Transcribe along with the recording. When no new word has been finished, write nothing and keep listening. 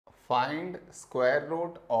Find square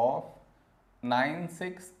root of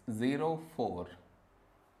 9604.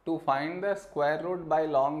 To find the square root by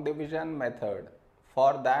long division method,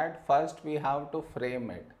 for that first we have to frame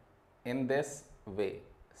it in this way.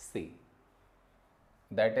 See,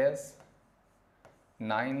 that is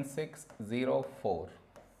 9604.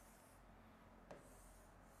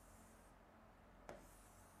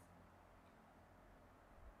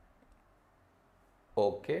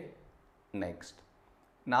 Okay, next.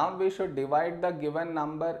 Now we should divide the given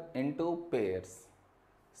number into pairs,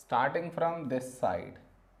 starting from this side.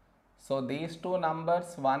 So these two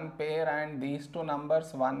numbers one pair and these two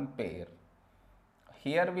numbers one pair.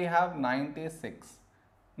 Here we have 96.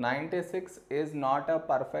 96 is not a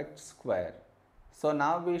perfect square. So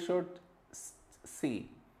now we should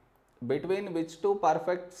see between which two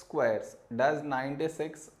perfect squares does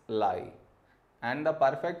 96 lie. And the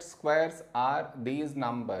perfect squares are these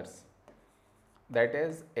numbers. That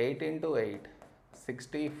is 8 into 8,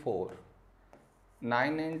 64.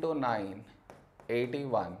 9 into 9,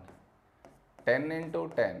 81. 10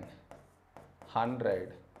 into 10,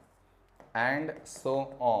 100, and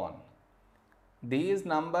so on. These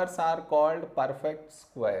numbers are called perfect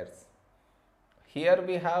squares. Here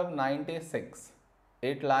we have 96.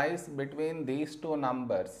 It lies between these two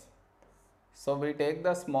numbers. So we take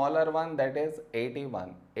the smaller one, that is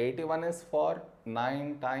 81. 81 is for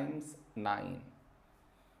 9 times 9.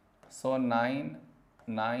 So 9,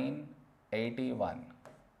 9, 81.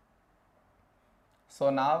 So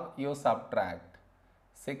now you subtract.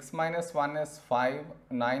 6 minus 1 is 5,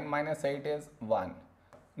 9 minus 8 is 1.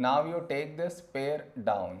 Now you take this pair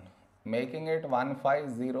down, making it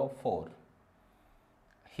 1504.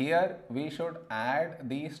 Here we should add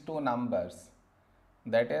these two numbers,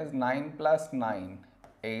 that is 9 plus 9,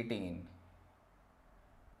 18.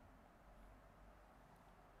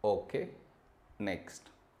 Okay, next.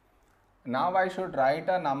 Now I should write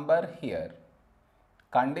a number here.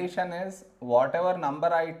 Condition is whatever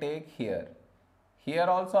number I take here, here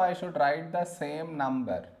also I should write the same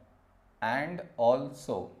number, and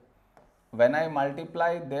also when I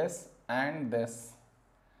multiply this and this,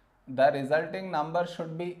 the resulting number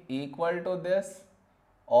should be equal to this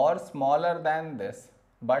or smaller than this,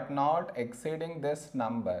 but not exceeding this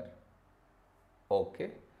number.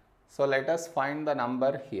 Okay, so let us find the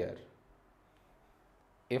number here.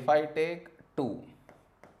 If I take 2,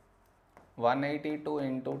 182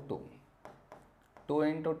 into 2, 2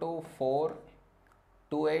 into 2, 4,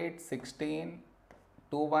 2 8, 16,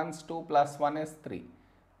 2 ones 2 plus 1 is 3.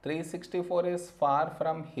 364 is far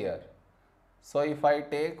from here. So if I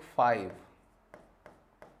take 5,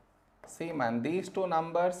 see man, these two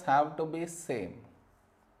numbers have to be same.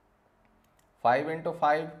 5 into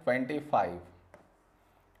 5, 25.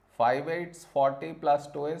 5 8s 40 plus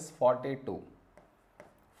 2 is 42.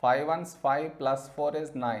 5 ones 5 plus 4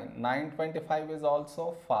 is 9. 925 is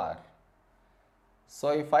also far. So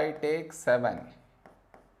if I take 7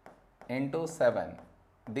 into 7,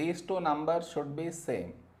 these two numbers should be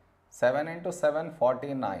same. 7 into 7,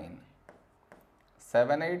 49.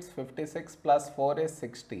 7 8s 56 plus 4 is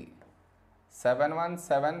 60. 7 1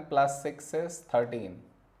 7 plus 6 is 13.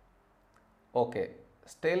 Okay,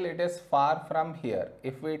 still it is far from here.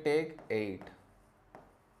 If we take 8,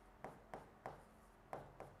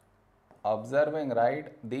 observing,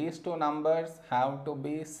 right, these two numbers have to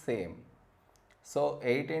be same. So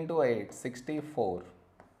 8 into 8, 64.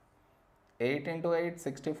 8 into 8,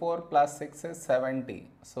 64 plus 6 is 70.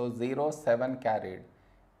 So 0, 7 carried.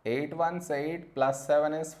 8 ones 8 plus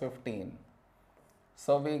 7 is 15.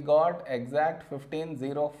 So we got exact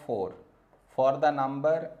 1504 for the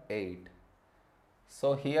number 8.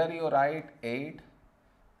 So here you write 8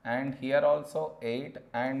 and here also 8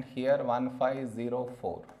 and here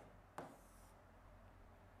 1504.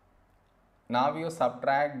 Now you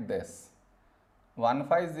subtract this.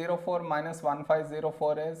 1504 minus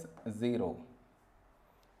 1504 is 0.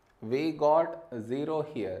 We got 0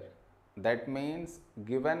 here. That means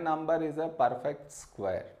given number is a perfect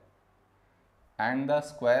square. And the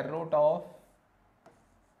square root of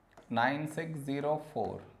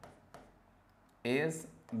 9604 is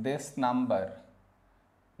this number,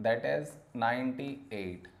 that is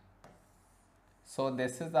 98. So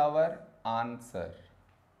this is our answer.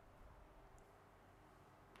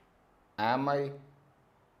 Am I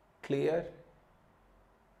clear?